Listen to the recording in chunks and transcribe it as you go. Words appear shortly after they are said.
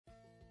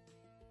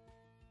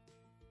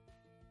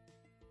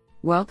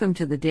Welcome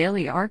to the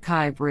Daily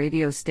Archive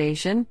radio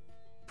station,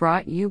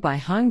 brought you by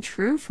Hung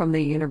Tru from the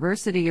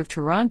University of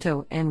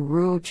Toronto and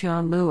Ruo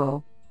Chan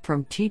Luo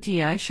from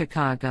TTI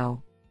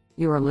Chicago.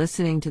 You are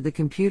listening to the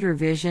Computer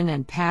Vision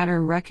and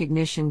Pattern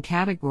Recognition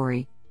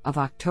category of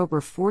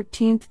October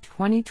 14,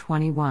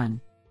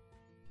 2021.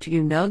 Do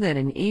you know that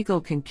an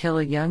eagle can kill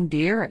a young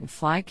deer and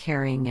fly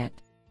carrying it?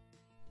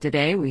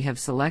 Today we have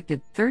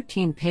selected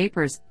 13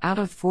 papers out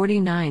of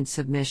 49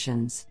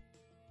 submissions.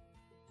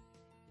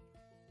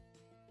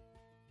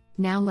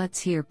 Now let's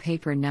hear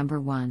paper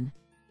number 1.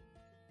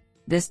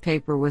 This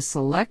paper was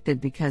selected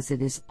because it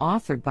is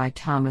authored by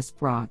Thomas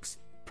Brox,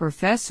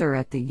 professor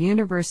at the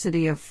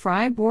University of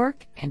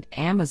Freiburg and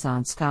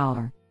Amazon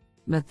scholar,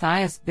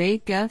 Matthias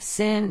Bethge,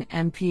 Syn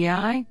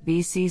MPI,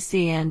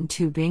 BCCN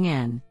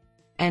Tübingen,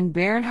 and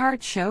Bernhard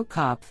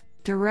Schokopf,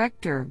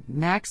 director,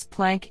 Max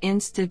Planck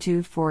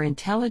Institute for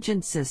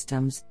Intelligent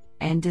Systems,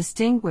 and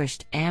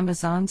distinguished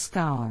Amazon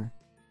scholar.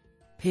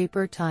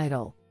 Paper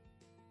title: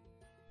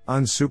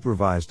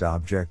 Unsupervised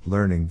Object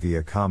Learning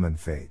via Common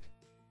Fate.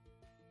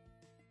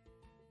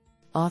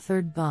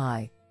 Authored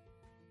by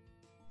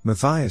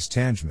Matthias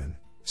Tangman,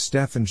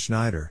 Stefan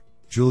Schneider,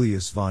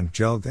 Julius von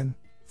Gelgen,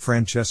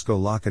 Francesco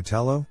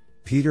Locatello,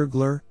 Peter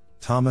Glür,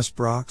 Thomas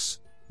Brox,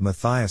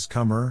 Matthias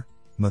Kummerer,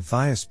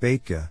 Matthias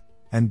Bethge,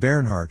 and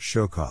Bernhard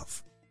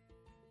Schokopf.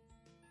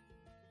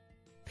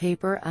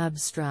 Paper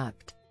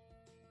abstract: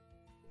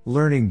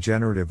 Learning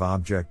generative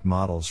object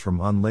models from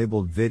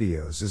unlabeled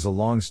videos is a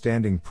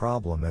long-standing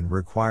problem and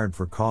required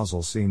for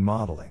causal scene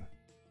modeling.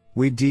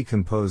 We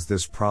decompose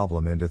this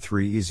problem into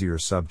 3 easier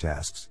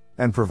subtasks,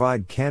 and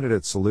provide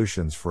candidate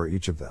solutions for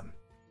each of them.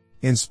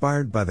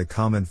 Inspired by the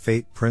common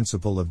fate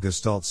principle of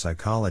Gestalt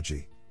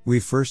psychology, we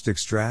first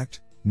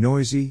extract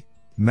noisy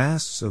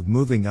masks of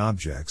moving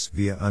objects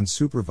via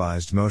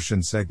unsupervised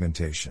motion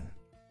segmentation.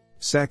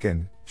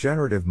 Second,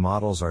 generative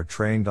models are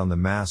trained on the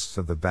masks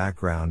of the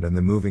background and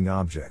the moving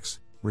objects,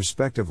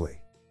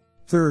 respectively.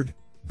 Third,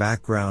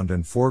 background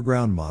and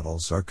foreground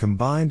models are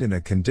combined in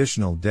a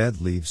conditional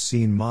dead-leave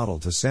scene model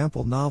to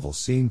sample novel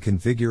scene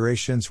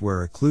configurations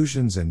where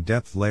occlusions and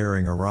depth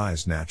layering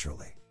arise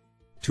naturally.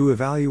 To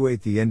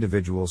evaluate the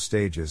individual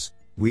stages,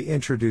 we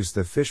introduce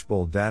the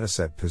fishbowl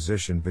dataset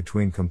positioned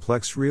between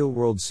complex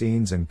real-world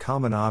scenes and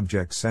common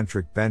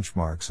object-centric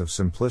benchmarks of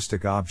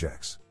simplistic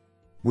objects.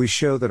 We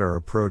show that our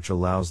approach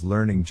allows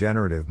learning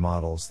generative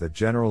models that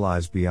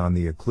generalize beyond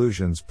the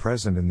occlusions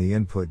present in the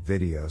input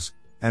videos,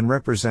 and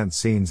represent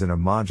scenes in a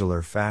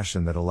modular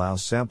fashion that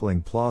allows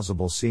sampling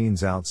plausible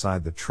scenes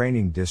outside the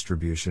training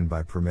distribution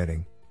by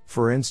permitting,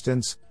 for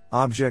instance,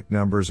 object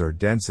numbers or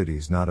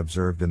densities not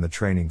observed in the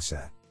training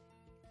set.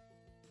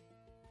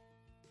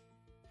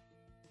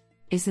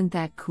 Isn't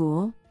that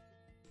cool?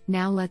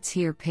 Now let's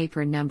hear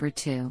paper number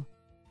 2.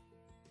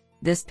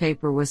 This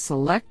paper was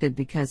selected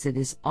because it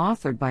is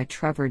authored by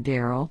Trevor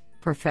Darrell,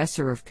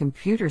 professor of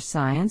computer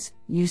science,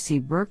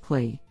 UC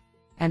Berkeley,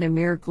 and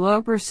Amir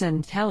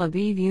Globerson, Tel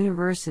Aviv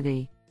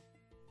University.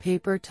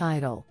 Paper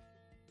title: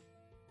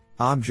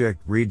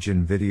 Object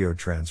Region Video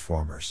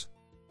Transformers.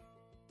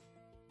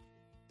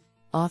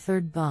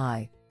 Authored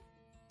by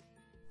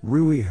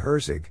Rui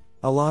Herzig,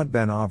 Elad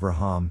Ben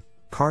Avraham,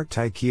 Kart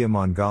Taikia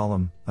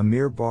Mongolim,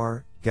 Amir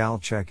Bar, Gal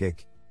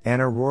Chekik,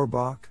 Anna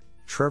Rohrbach,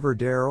 Trevor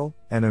Darrell,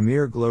 and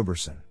Amir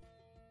Globerson.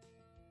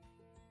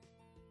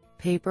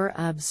 Paper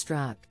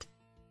abstract: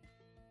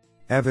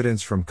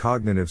 Evidence from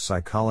cognitive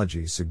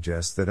psychology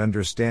suggests that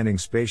understanding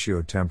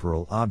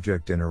spatiotemporal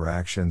object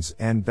interactions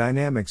and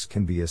dynamics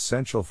can be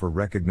essential for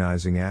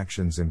recognizing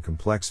actions in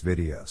complex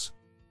videos.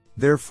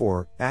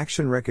 Therefore,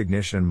 action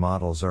recognition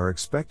models are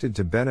expected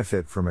to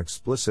benefit from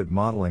explicit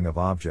modeling of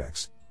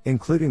objects,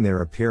 including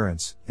their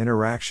appearance,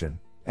 interaction,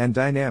 and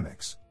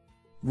dynamics.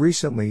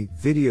 Recently,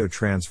 video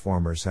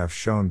transformers have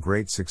shown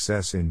great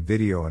success in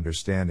video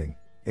understanding,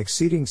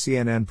 exceeding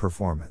CNN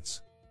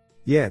performance.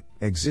 Yet,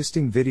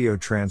 existing video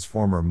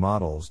transformer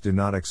models do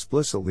not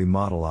explicitly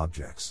model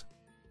objects.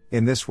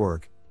 In this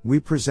work, we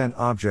present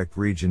Object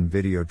Region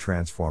Video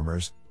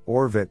Transformers,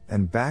 ORVIT,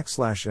 and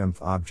 \EMF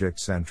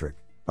object-centric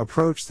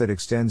approach that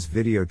extends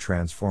video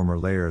transformer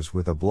layers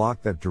with a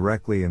block that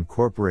directly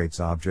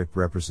incorporates object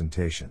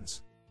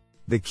representations.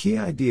 The key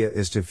idea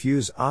is to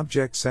fuse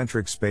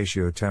object-centric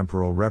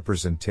spatiotemporal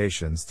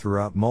representations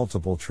throughout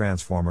multiple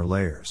transformer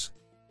layers.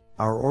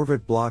 Our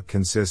ORVIT block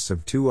consists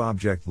of 2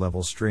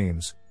 object-level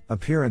streams,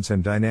 appearance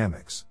and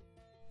dynamics.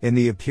 In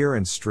the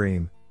appearance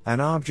stream, an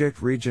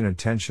object region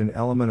attention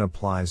element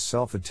applies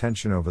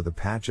self-attention over the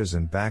patches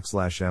and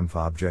 \EMF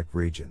object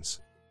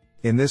regions.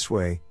 In this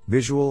way,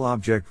 visual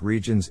object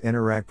regions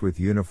interact with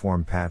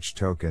uniform patch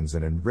tokens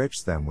and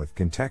enrich them with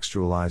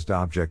contextualized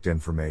object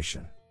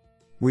information.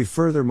 We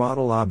further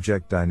model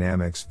object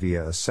dynamics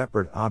via a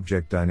separate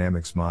object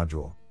dynamics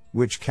module,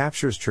 which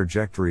captures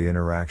trajectory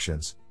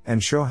interactions,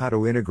 and show how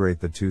to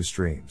integrate the 2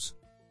 streams.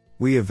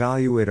 We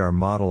evaluate our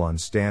model on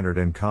standard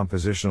and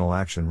compositional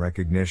action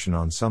recognition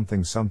on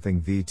something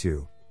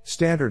v2,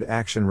 standard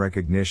action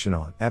recognition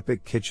on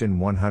Epic Kitchen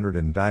 100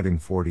 and Diving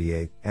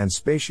 48, and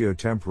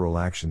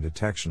spatiotemporal action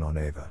detection on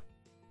AVA.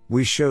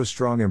 We show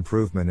strong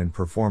improvement in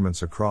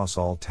performance across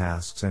all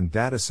tasks and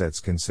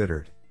datasets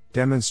considered,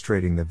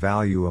 demonstrating the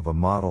value of a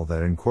model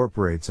that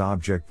incorporates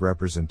object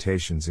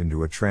representations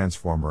into a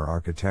transformer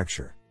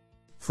architecture.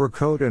 For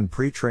code and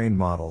pre-trained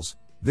models,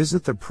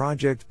 visit the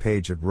project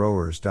page at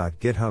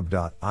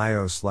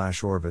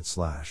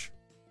rowers.github.io/orbit/.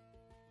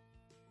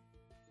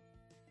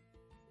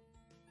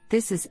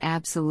 This is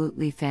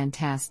absolutely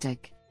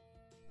fantastic.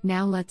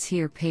 Now let's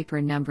hear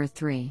paper number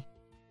 3.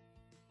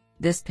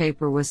 This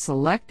paper was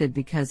selected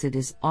because it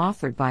is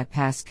authored by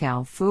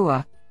Pascal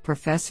Fua,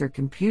 Professor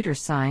Computer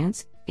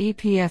Science,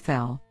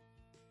 EPFL.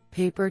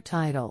 Paper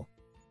title: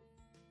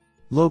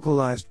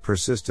 Localized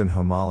Persistent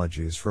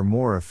Homologies for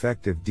More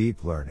Effective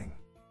Deep Learning.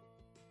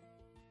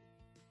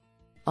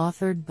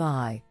 Authored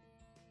by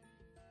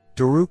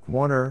Doruk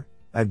Warner,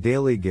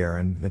 Adélie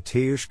Guérin,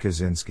 Mateusz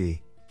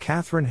Kaczynski,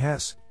 Catherine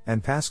Hess,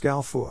 and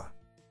Pascal Fua.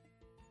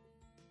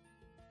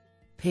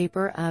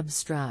 Paper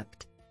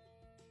abstract: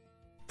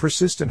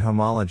 Persistent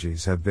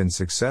homologies have been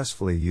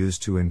successfully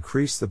used to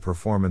increase the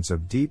performance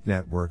of deep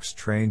networks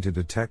trained to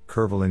detect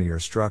curvilinear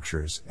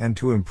structures and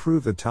to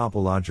improve the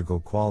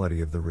topological quality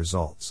of the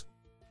results.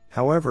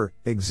 However,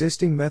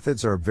 existing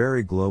methods are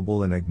very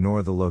global and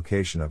ignore the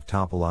location of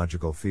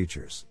topological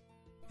features.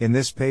 In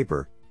this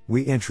paper,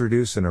 we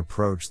introduce an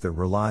approach that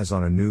relies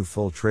on a new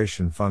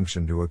filtration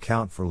function to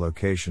account for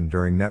location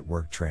during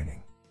network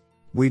training.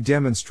 We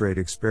demonstrate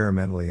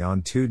experimentally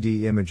on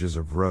 2D images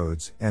of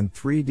roads and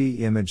 3D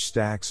image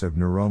stacks of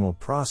neuronal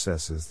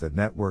processes that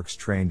networks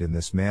trained in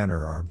this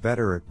manner are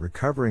better at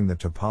recovering the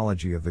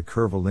topology of the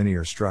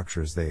curvilinear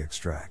structures they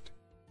extract.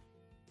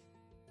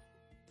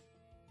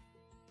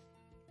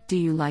 Do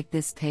you like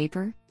this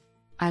paper?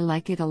 I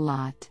like it a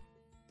lot.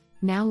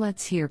 Now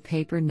let's hear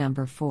paper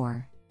number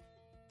 4.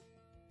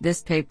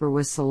 This paper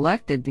was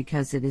selected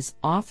because it is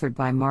authored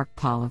by Mark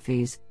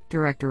Polyphys,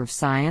 Director of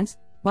Science,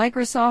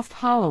 Microsoft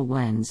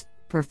HoloLens,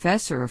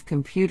 Professor of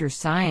Computer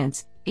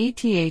Science,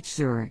 ETH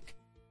Zurich.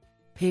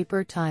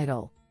 Paper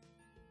title: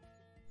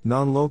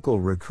 Non-local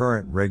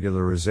recurrent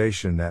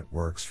regularization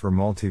networks for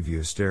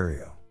multiview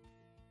stereo.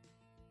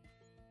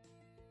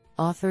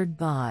 Authored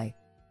by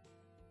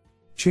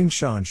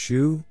Qingshan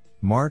Xu,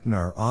 Martin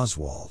R.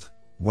 Oswald,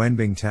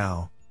 Wenbing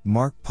Tao,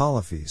 Mark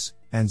Polyphys,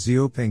 and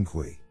Xiaoping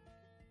Cui.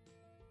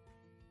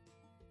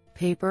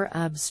 Paper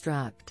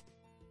abstract: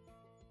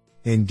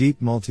 In deep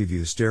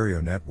multiview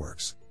stereo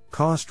networks,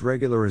 cost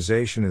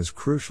regularization is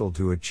crucial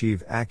to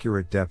achieve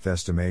accurate depth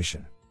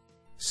estimation.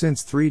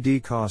 Since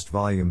 3D cost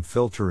volume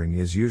filtering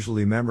is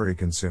usually memory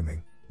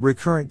consuming,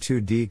 recurrent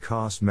 2D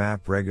cost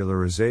map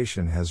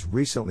regularization has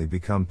recently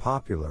become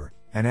popular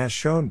and has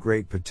shown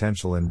great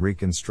potential in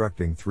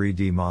reconstructing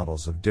 3D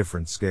models of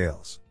different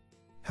scales.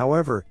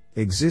 However,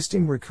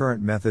 existing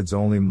recurrent methods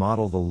only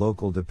model the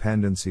local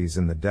dependencies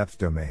in the depth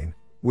domain,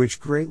 which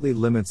greatly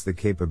limits the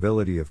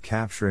capability of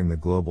capturing the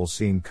global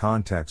scene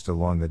context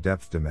along the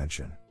depth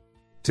dimension.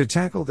 To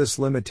tackle this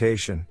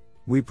limitation,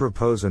 we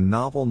propose a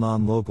novel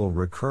non-local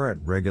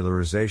recurrent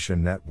regularization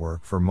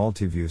network for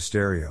multiview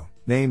stereo,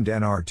 named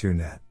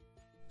NR2Net.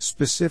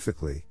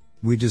 Specifically,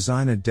 we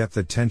design a depth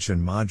attention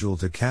module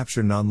to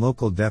capture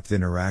non-local depth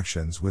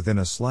interactions within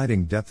a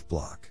sliding depth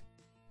block.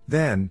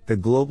 Then, the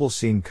global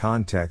scene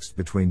context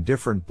between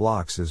different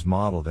blocks is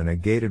modeled in a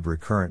gated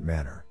recurrent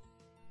manner.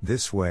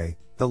 This way,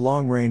 the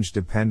long-range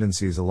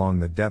dependencies along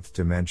the depth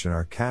dimension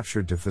are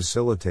captured to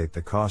facilitate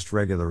the cost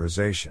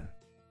regularization.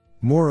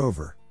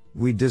 Moreover,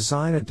 we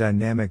design a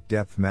dynamic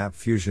depth map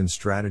fusion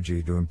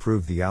strategy to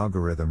improve the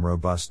algorithm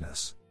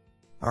robustness.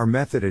 Our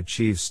method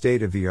achieves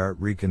state-of-the-art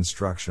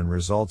reconstruction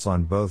results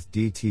on both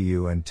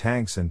DTU and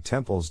Tanks and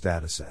Temples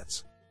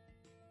datasets.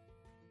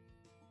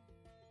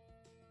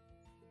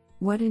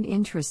 What an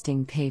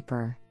interesting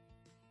paper.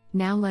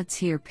 Now let's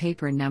hear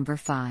paper number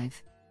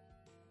 5.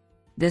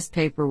 This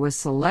paper was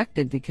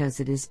selected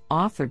because it is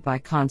authored by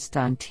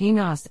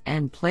Konstantinos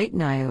and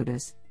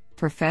Platoniotis,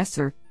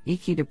 Professor,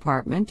 EKI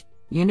Department,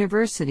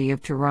 University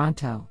of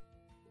Toronto.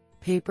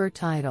 Paper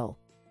title: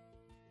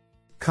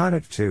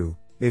 CONNECT2,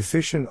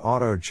 Efficient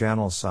Auto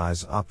Channel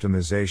Size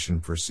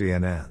Optimization for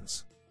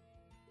CNNs.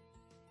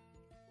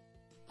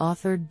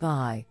 Authored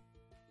by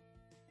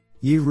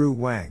Yiru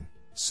Wang,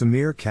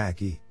 Samir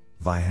Kaki,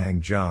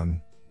 Vaihang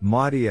Zheng,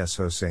 Mahdi S.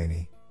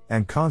 Hosseini,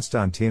 and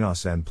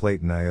Konstantinos N.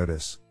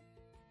 Platoniotis.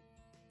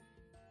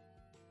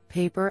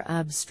 Paper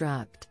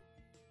abstract: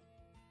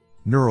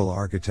 Neural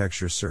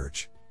Architecture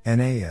Search,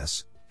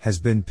 NAS, has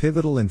been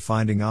pivotal in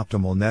finding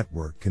optimal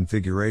network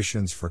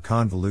configurations for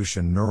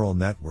convolution neural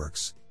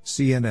networks,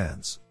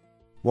 CNNs.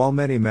 While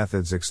many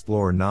methods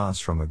explore NAS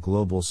from a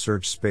global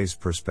search space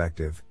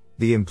perspective,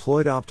 the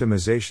employed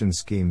optimization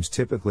schemes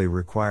typically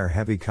require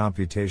heavy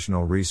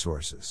computational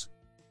resources.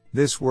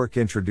 This work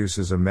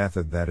introduces a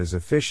method that is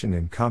efficient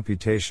in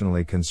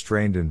computationally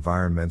constrained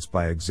environments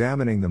by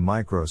examining the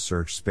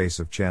micro-search space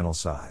of channel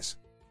size.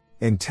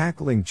 In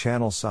tackling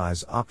channel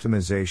size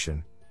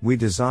optimization, we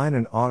design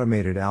an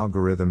automated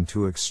algorithm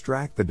to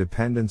extract the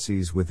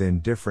dependencies within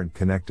different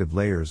connected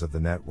layers of the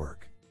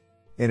network.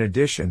 In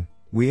addition,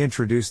 we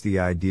introduce the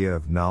idea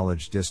of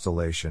knowledge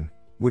distillation,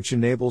 which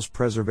enables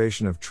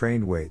preservation of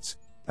trained weights,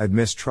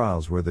 amidst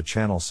trials where the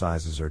channel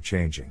sizes are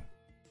changing.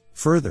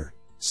 Further,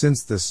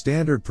 since the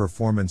standard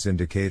performance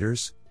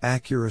indicators,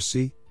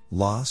 accuracy,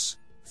 loss,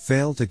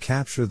 fail to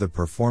capture the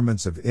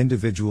performance of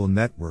individual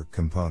network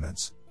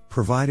components,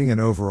 providing an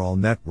overall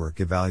network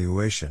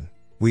evaluation,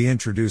 we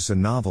introduce a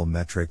novel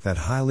metric that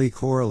highly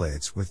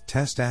correlates with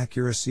test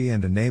accuracy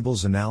and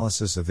enables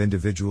analysis of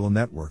individual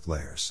network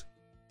layers.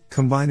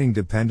 Combining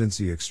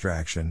dependency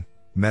extraction,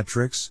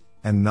 metrics,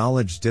 and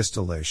knowledge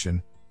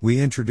distillation,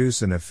 we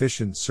introduce an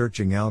efficient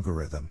searching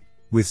algorithm,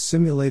 with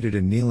simulated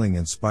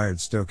annealing-inspired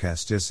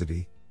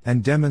stochasticity,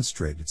 and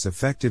demonstrate its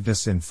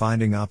effectiveness in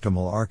finding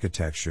optimal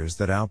architectures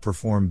that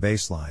outperform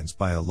baselines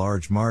by a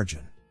large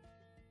margin.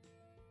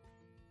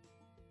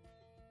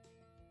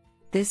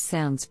 This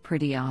sounds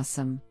pretty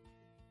awesome.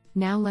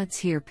 Now let's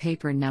hear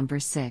paper number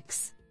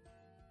 6.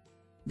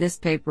 This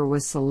paper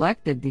was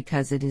selected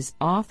because it is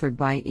authored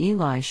by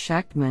Eli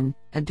Shechtman,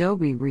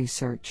 Adobe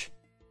Research.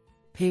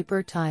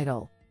 Paper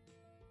title: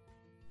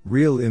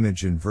 Real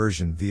Image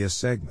Inversion via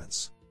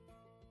Segments.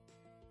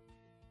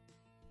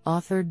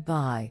 Authored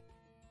by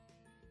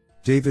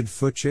David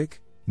Futchik,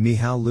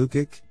 Michał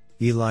Lukic,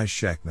 Eli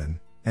Shechtman,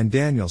 and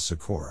Daniel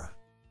Sikora.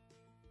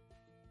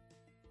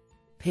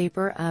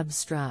 Paper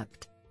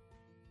abstract: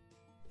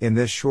 In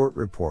this short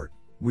report,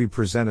 we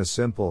present a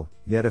simple,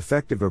 yet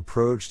effective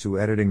approach to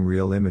editing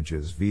real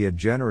images via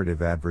generative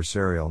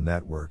adversarial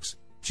networks,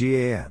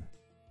 GAN.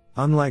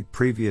 Unlike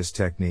previous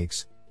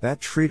techniques, that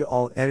treat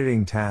all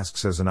editing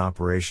tasks as an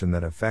operation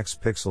that affects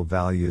pixel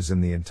values in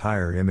the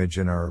entire image,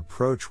 in our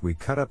approach we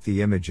cut up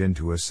the image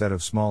into a set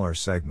of smaller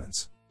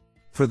segments.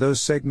 For those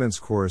segments,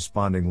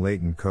 corresponding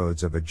latent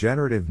codes of a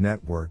generative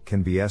network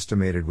can be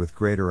estimated with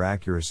greater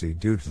accuracy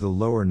due to the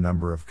lower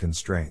number of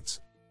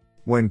constraints.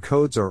 When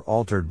codes are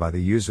altered by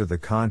the user, the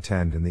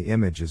content in the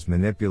image is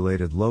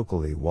manipulated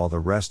locally while the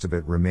rest of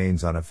it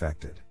remains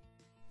unaffected.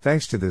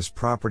 Thanks to this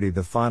property,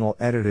 the final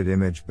edited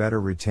image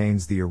better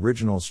retains the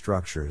original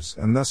structures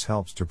and thus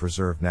helps to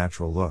preserve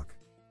natural look.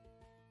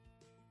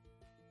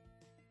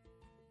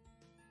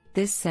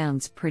 This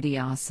sounds pretty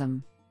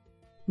awesome.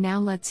 Now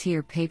let's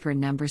hear paper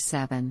number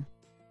 7.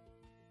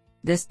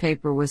 This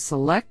paper was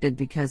selected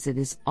because it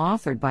is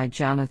authored by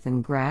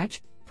Jonathan Grach,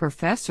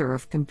 Professor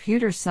of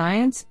Computer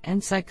Science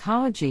and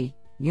Psychology,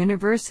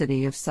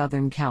 University of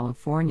Southern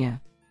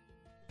California.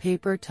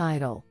 Paper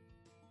title: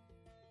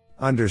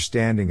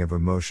 Understanding of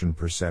Emotion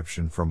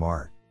Perception from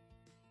Art.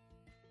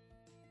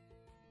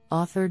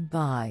 Authored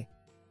by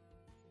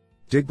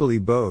Digbali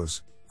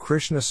Bose,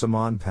 Krishna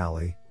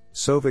Samanpalli,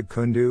 Souvik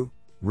Kundu,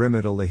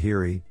 Rimita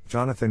Lahiri,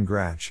 Jonathan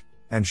Grach,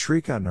 and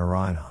Shrikant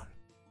Narayanan.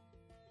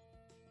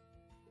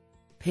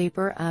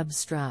 Paper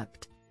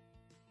abstract: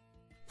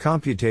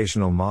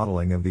 Computational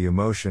modeling of the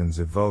emotions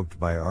evoked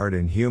by art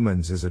in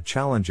humans is a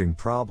challenging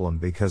problem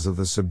because of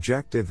the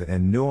subjective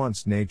and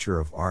nuanced nature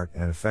of art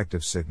and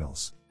affective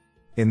signals.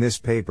 In this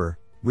paper,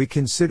 we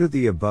consider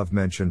the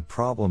above-mentioned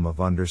problem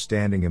of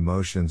understanding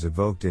emotions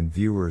evoked in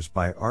viewers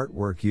by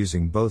artwork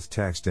using both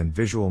text and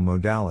visual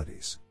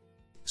modalities.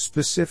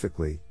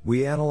 Specifically,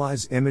 we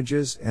analyze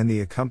images and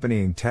the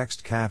accompanying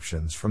text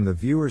captions from the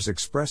viewers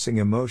expressing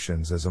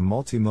emotions as a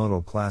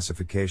multimodal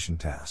classification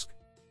task.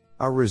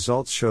 Our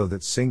results show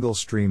that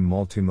single-stream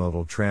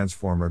multimodal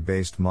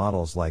transformer-based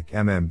models like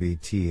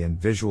MMBT and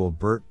Visual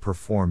BERT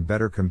perform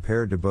better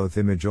compared to both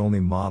image-only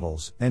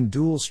models and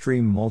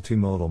dual-stream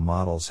multimodal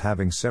models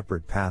having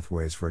separate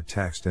pathways for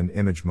text and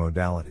image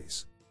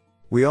modalities.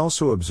 We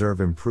also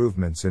observe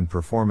improvements in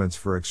performance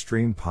for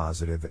extreme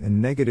positive and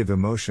negative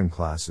emotion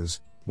classes,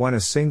 when a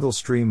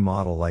single-stream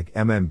model like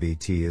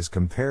MMBT is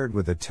compared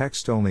with a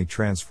text-only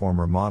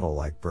transformer model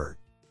like BERT.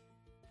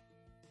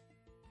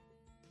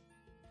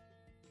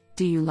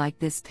 Do you like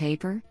this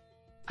paper?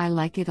 I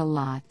like it a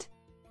lot.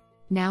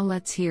 Now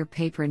let's hear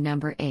paper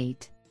number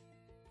 8.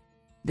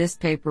 This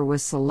paper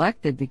was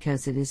selected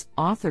because it is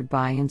authored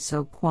by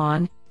In-Sook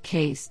Kwon,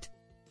 KAIST.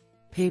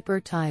 Paper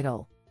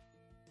title: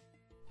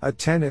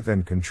 Attentive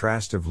and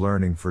Contrastive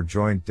Learning for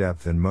Joint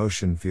Depth and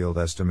Motion Field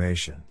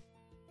Estimation.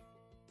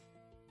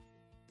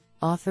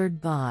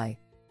 Authored by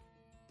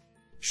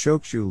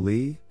Shokju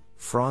Lee,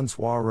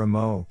 Francois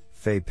Rameau,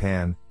 Fei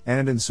Pan,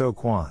 and In-Sook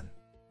Kwon.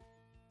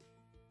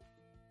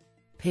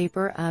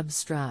 Paper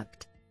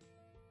abstract: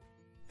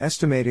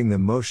 Estimating the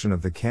motion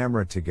of the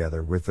camera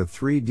together with the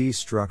 3D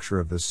structure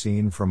of the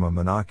scene from a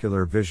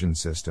monocular vision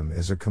system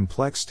is a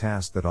complex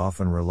task that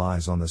often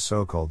relies on the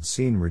so-called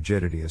scene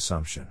rigidity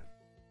assumption.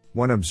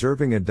 When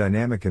observing a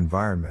dynamic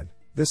environment,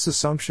 this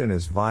assumption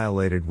is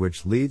violated,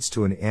 which leads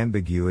to an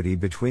ambiguity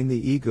between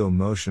the ego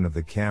motion of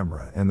the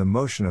camera and the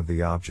motion of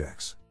the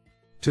objects.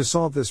 To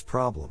solve this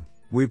problem,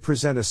 we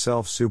present a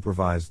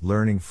self-supervised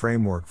learning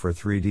framework for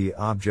 3D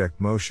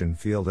object motion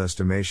field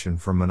estimation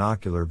from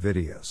monocular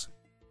videos.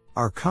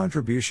 Our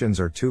contributions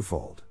are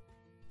twofold.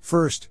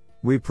 First,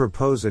 we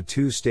propose a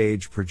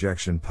two-stage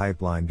projection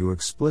pipeline to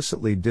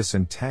explicitly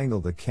disentangle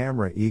the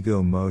camera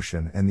ego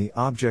motion and the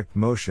object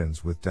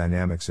motions with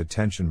Dynamics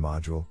Attention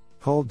Module,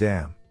 called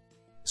DAM.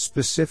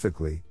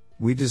 Specifically,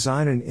 we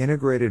design an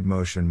integrated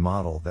motion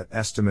model that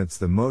estimates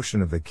the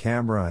motion of the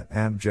camera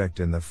and object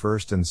in the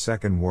first and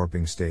second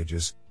warping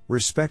stages,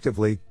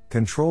 respectively,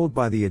 controlled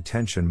by the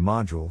attention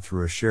module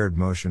through a shared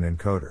motion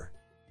encoder.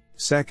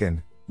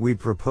 Second, we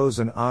propose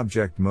an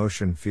object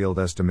motion field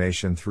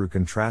estimation through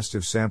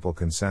contrastive sample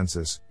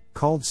consensus,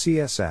 called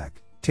CSAC,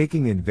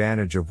 taking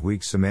advantage of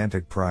weak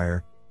semantic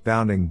prior,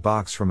 bounding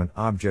box from an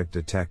object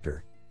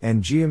detector,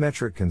 and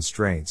geometric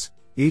constraints.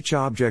 Each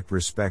object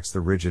respects the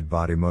rigid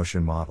body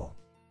motion model.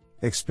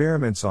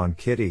 Experiments on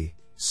Kitty,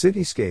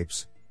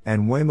 Cityscapes,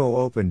 and Waymo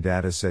Open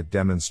Dataset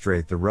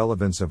demonstrate the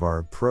relevance of our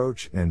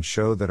approach and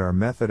show that our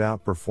method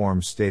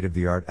outperforms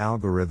state-of-the-art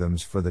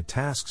algorithms for the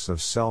tasks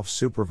of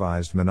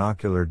self-supervised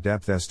monocular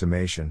depth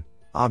estimation,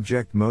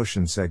 object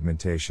motion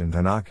segmentation,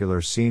 binocular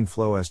scene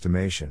flow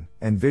estimation,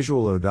 and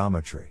visual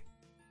odometry.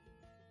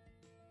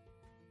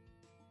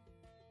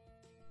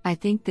 I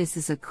think this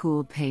is a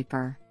cool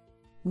paper.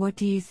 What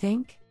do you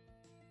think?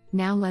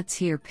 Now let's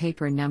hear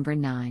paper number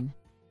 9.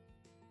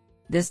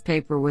 This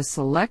paper was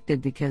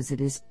selected because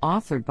it is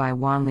authored by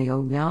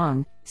Wanlio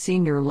Yang,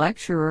 Senior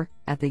Lecturer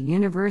at the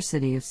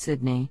University of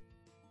Sydney.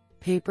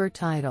 Paper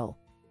title: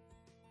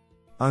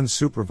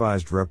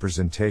 Unsupervised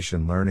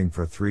Representation Learning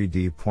for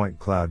 3D Point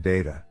Cloud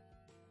Data.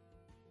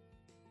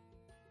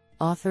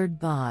 Authored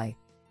by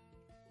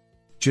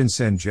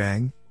Jinsen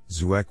Zhang,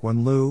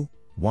 Zuequan Liu,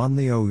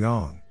 Wanlio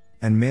Yang,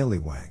 and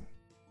Meili Wang.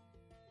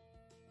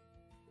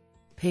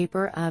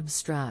 Paper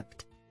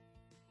abstract: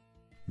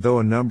 Though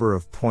a number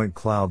of point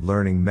cloud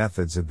learning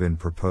methods have been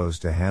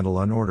proposed to handle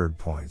unordered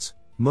points,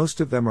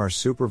 most of them are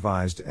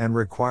supervised and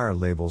require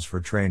labels for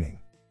training.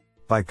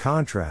 By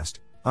contrast,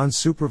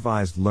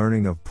 unsupervised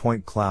learning of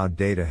point cloud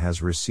data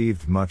has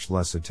received much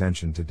less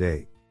attention to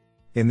date.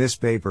 In this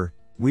paper,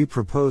 we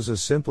propose a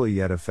simple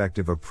yet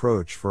effective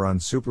approach for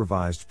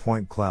unsupervised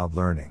point cloud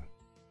learning.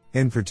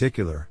 In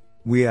particular,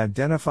 we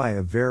identify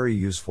a very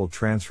useful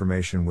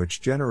transformation which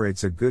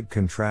generates a good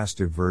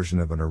contrastive version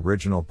of an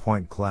original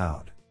point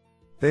cloud.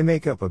 They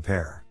make up a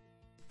pair.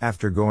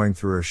 After going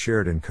through a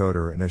shared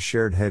encoder and a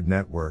shared head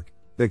network,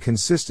 the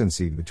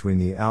consistency between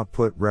the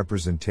output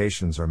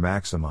representations are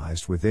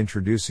maximized with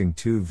introducing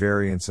two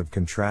variants of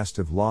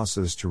contrastive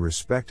losses to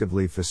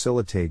respectively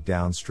facilitate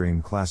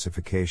downstream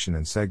classification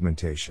and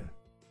segmentation.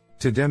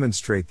 To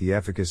demonstrate the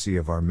efficacy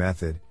of our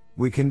method,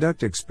 we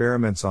conduct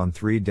experiments on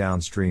 3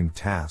 downstream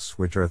tasks,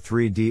 which are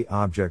 3D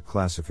object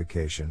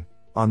classification,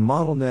 on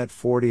ModelNet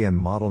 40 and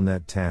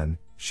ModelNet 10,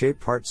 shape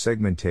part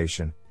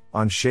segmentation,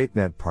 on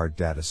ShapeNet part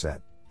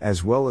dataset,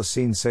 as well as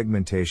scene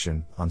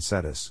segmentation, on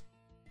CETUS.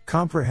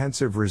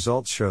 Comprehensive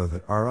results show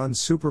that our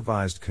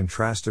unsupervised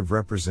contrastive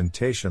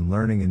representation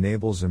learning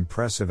enables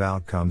impressive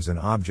outcomes in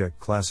object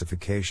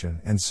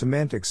classification and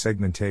semantic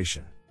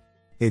segmentation.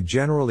 It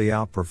generally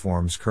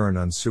outperforms current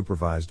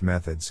unsupervised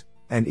methods,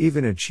 and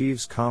even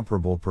achieves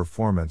comparable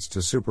performance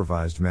to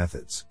supervised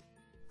methods.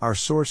 Our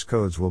source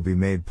codes will be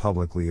made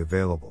publicly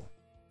available.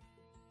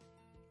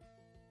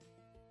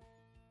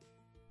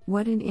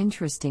 What an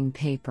interesting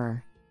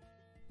paper.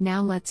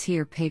 Now let's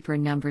hear paper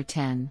number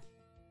 10.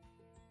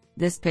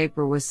 This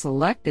paper was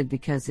selected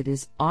because it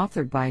is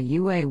authored by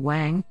Yue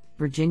Wang,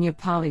 Virginia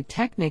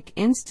Polytechnic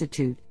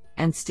Institute,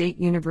 and State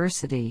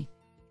University.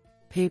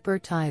 Paper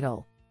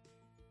title: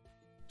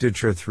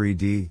 DITRA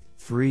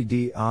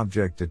 3D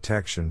object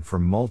detection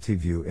from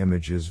multi-view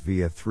images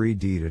via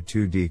 3D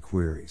to 2D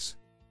queries.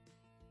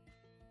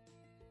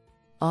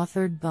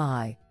 Authored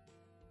by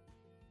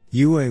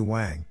Yue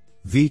Wang,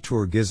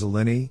 Vitor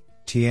Ghisolini,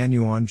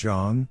 Tianyuan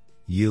Zhang,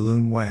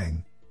 Yilun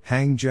Wang,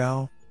 Hang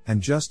Zhao,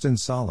 and Justin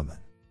Solomon.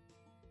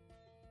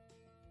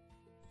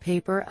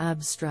 Paper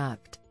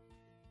abstract: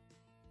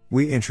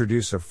 We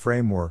introduce a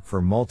framework for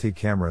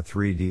multi-camera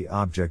 3D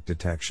object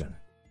detection.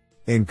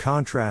 In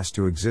contrast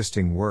to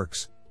existing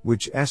works,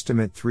 which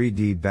estimate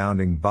 3D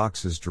bounding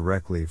boxes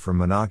directly from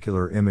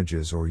monocular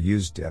images or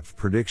use depth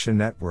prediction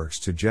networks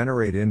to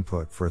generate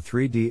input for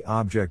 3D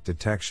object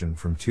detection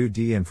from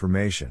 2D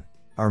information,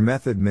 our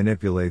method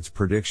manipulates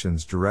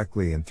predictions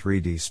directly in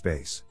 3D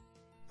space.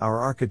 Our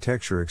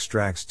architecture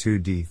extracts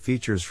 2D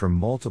features from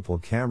multiple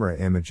camera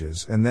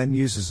images and then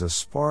uses a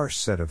sparse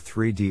set of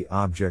 3D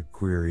object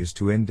queries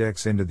to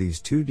index into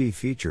these 2D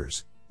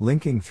features,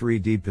 linking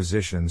 3D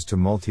positions to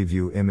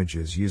multi-view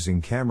images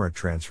using camera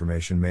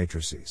transformation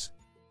matrices.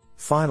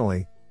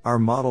 Finally, our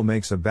model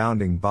makes a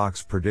bounding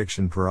box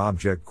prediction per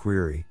object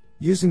query,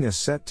 using a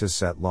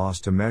set-to-set loss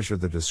to measure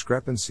the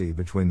discrepancy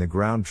between the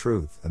ground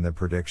truth and the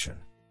prediction.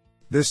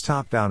 This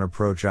top-down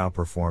approach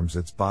outperforms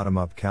its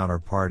bottom-up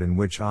counterpart, in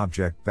which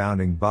object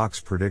bounding box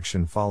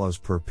prediction follows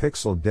per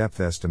pixel depth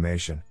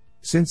estimation,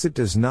 since it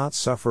does not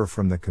suffer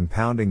from the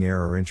compounding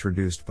error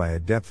introduced by a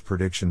depth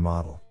prediction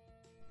model.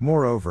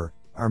 Moreover,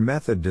 our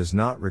method does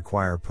not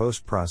require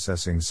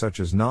post-processing such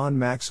as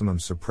non-maximum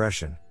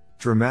suppression,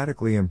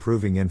 dramatically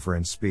improving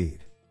inference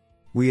speed.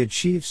 We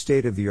achieve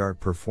state-of-the-art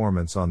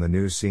performance on the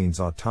new Scenes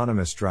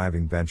autonomous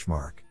driving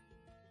benchmark.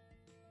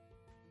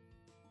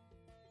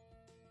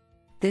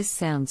 This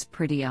sounds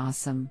pretty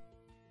awesome.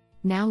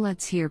 Now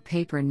let's hear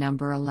paper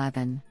number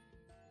 11.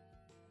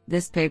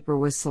 This paper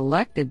was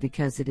selected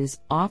because it is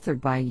authored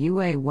by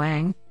Yue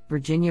Wang,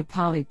 Virginia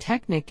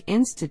Polytechnic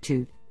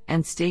Institute,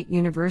 and State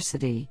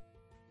University.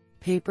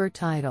 Paper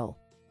title: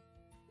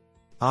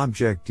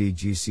 Object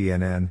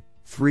DGCNN,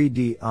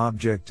 3D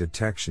Object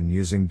Detection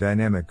Using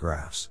Dynamic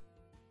Graphs.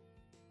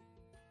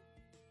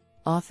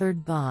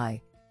 Authored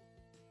by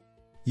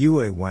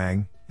Yue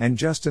Wang and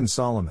Justin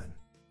Solomon.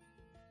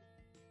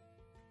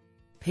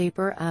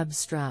 Paper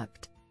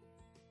abstract: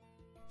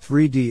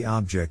 3D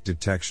object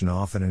detection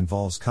often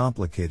involves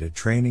complicated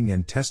training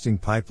and testing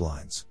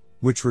pipelines,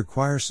 which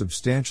require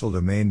substantial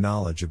domain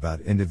knowledge about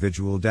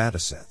individual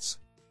datasets.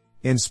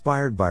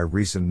 Inspired by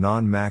recent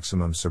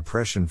non-maximum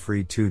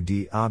suppression-free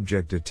 2D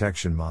object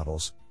detection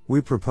models,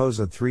 we propose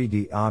a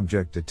 3D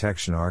object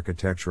detection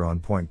architecture on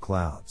point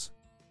clouds.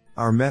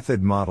 Our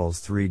method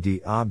models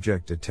 3D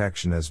object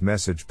detection as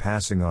message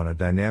passing on a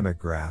dynamic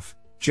graph,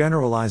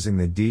 generalizing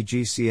the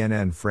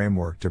DGCNN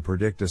framework to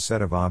predict a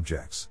set of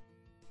objects.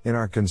 In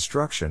our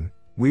construction,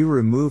 we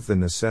remove the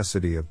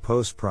necessity of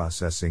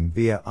post-processing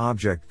via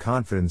object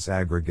confidence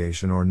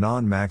aggregation or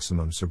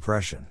non-maximum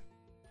suppression.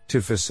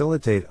 To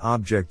facilitate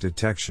object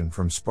detection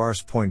from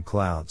sparse point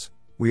clouds,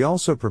 we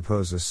also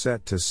propose a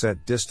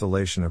set-to-set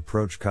distillation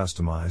approach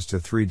customized to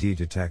 3D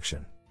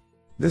detection.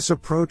 This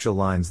approach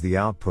aligns the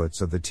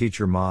outputs of the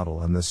teacher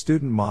model and the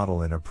student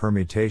model in a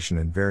permutation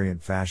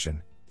invariant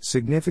fashion,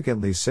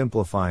 significantly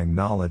simplifying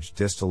knowledge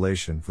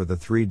distillation for the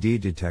 3D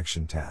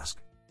detection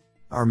task.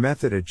 Our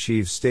method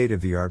achieves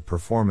state-of-the-art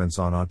performance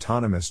on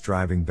autonomous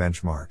driving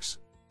benchmarks.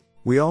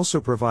 We also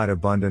provide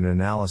abundant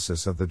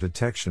analysis of the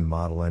detection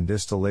model and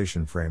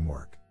distillation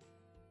framework.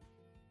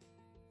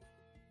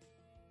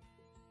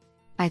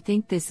 I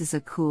think this is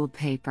a cool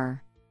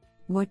paper.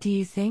 What do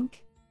you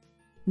think?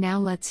 Now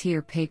let's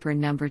hear paper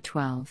number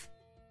 12.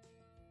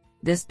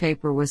 This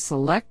paper was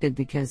selected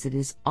because it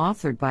is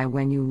authored by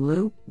Wenyu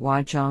Liu,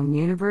 Huazhong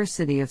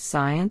University of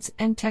Science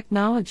and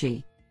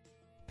Technology.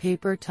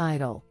 Paper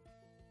title: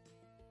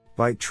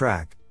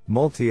 ByteTrack,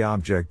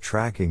 Multi-Object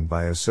Tracking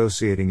by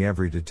Associating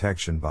Every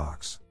Detection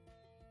Box.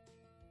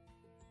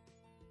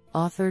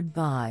 Authored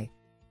by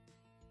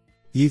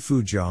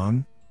Yifu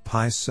Zhang,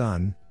 Pai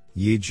Sun,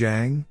 Yi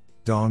Zhang,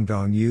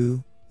 Dongdong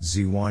Yu,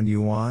 Ziwan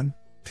Yuan,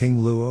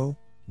 Ping Luo,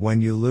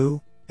 Wenyu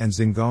Liu, and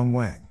Xingong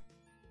Wang.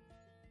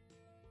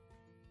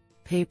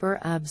 Paper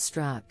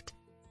abstract: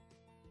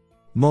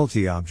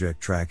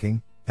 Multi-object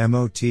tracking,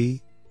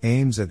 MOT,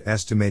 aims at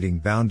estimating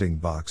bounding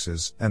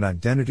boxes and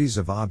identities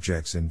of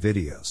objects in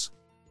videos.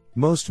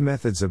 Most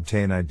methods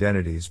obtain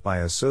identities by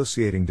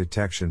associating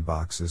detection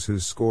boxes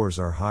whose scores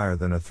are higher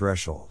than a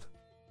threshold.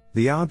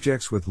 The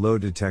objects with low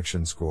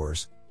detection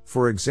scores,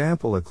 for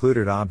example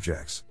occluded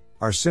objects,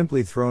 are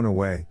simply thrown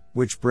away,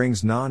 which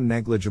brings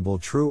non-negligible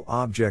true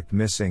object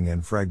missing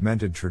and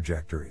fragmented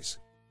trajectories.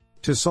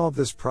 To solve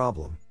this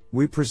problem,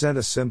 we present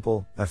a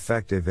simple,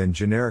 effective and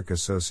generic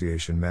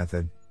association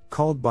method,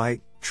 called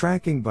byte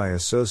tracking by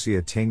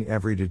associating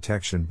every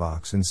detection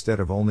box instead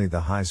of only the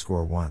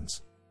high-score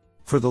ones.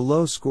 For the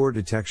low-score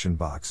detection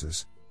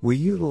boxes, we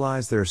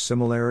utilize their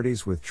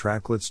similarities with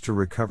tracklets to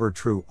recover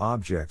true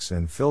objects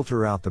and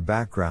filter out the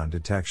background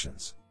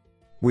detections.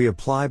 We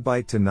apply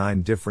byte to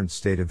 9 different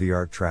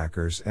state-of-the-art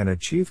trackers and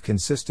achieve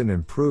consistent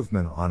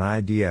improvement on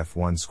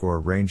IDF1 score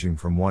ranging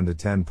from 1 to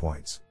 10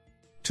 points.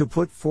 To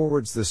put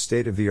forwards the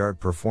state-of-the-art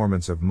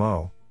performance of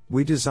MO,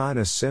 we design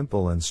a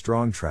simple and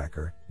strong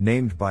tracker,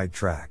 named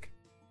ByteTrack.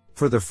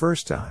 For the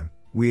first time,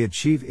 we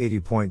achieve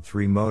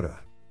 80.3 MOTA,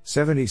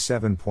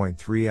 77.3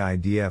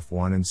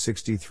 IDF1 and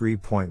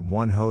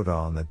 63.1 HOTA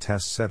on the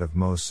test set of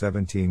MO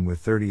 17 with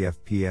 30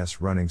 FPS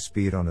running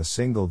speed on a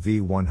single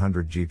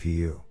V100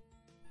 GPU.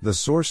 The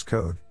source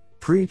code,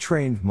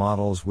 pre-trained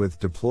models with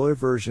deploy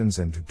versions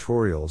and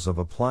tutorials of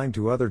applying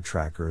to other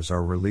trackers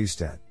are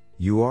released at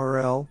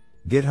URL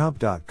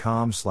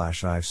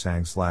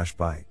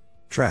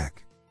github.com/ifsang/bytetrack.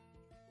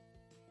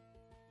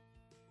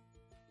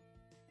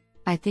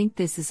 I think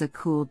this is a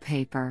cool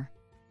paper.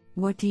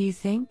 What do you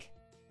think?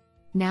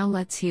 Now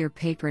let's hear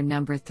paper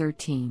number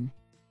 13.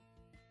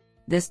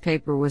 This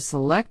paper was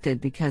selected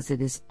because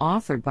it is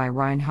authored by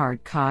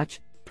Reinhard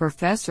Koch,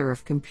 Professor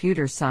of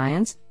Computer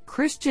Science,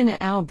 Christian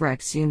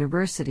Albrechts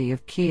University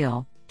of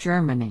Kiel,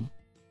 Germany.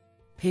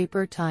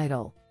 Paper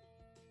title: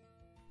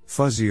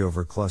 Fuzzy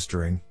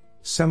Overclustering,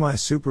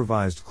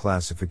 Semi-Supervised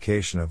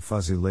Classification of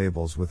Fuzzy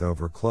Labels with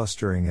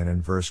Overclustering and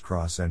Inverse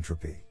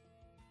Cross-Entropy.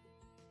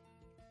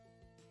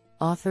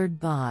 Authored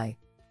by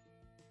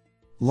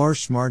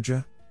Lars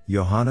Smarja,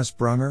 Johannes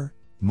Brunger,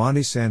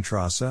 Monty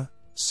Santrosa,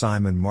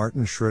 Simon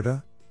Martin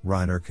Schroeder,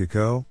 Rainer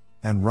Kiko,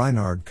 and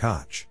Reinhard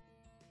Koch.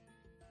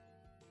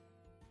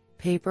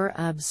 Paper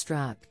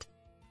abstract: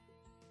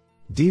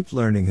 Deep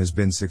learning has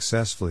been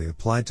successfully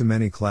applied to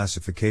many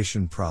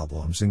classification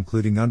problems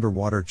including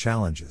underwater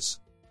challenges.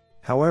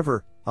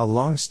 However, a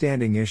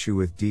long-standing issue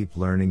with deep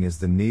learning is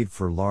the need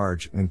for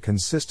large and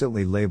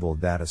consistently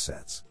labeled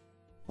datasets.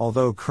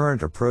 Although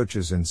current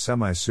approaches in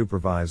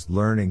semi-supervised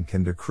learning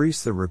can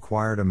decrease the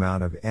required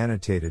amount of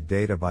annotated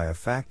data by a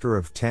factor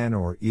of 10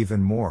 or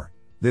even more,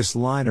 This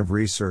line of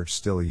research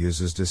still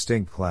uses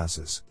distinct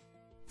classes.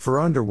 For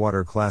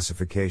underwater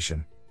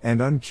classification, and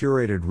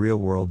uncurated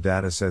real-world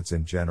datasets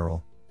in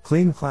general,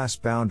 clean class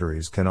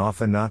boundaries can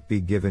often not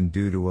be given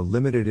due to a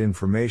limited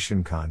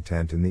information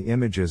content in the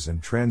images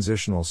and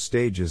transitional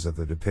stages of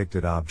the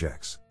depicted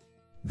objects.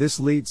 This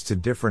leads to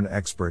different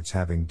experts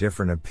having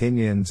different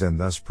opinions and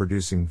thus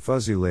producing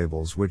fuzzy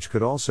labels which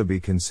could also be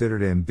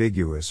considered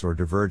ambiguous or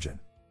divergent.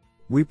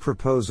 We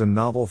propose a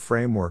novel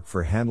framework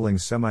for handling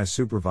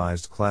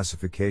semi-supervised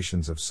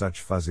classifications of such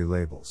fuzzy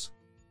labels.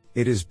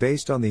 It is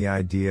based on the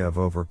idea of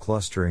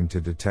overclustering to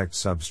detect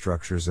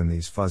substructures in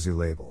these fuzzy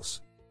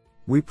labels.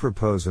 We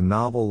propose a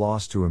novel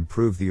loss to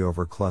improve the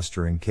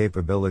overclustering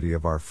capability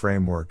of our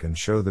framework and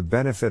show the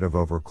benefit of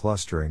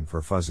overclustering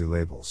for fuzzy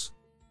labels.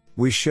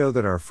 We show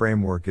that our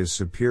framework is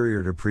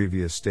superior to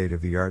previous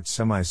state-of-the-art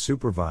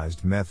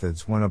semi-supervised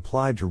methods when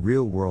applied to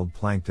real-world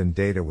plankton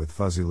data with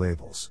fuzzy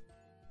labels.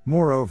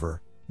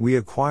 Moreover, we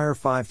acquire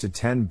 5 to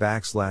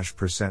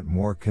 10%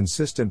 more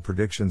consistent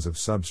predictions of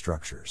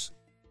substructures.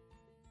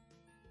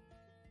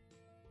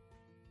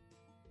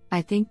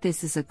 I think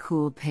this is a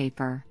cool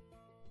paper.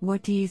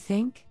 What do you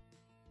think?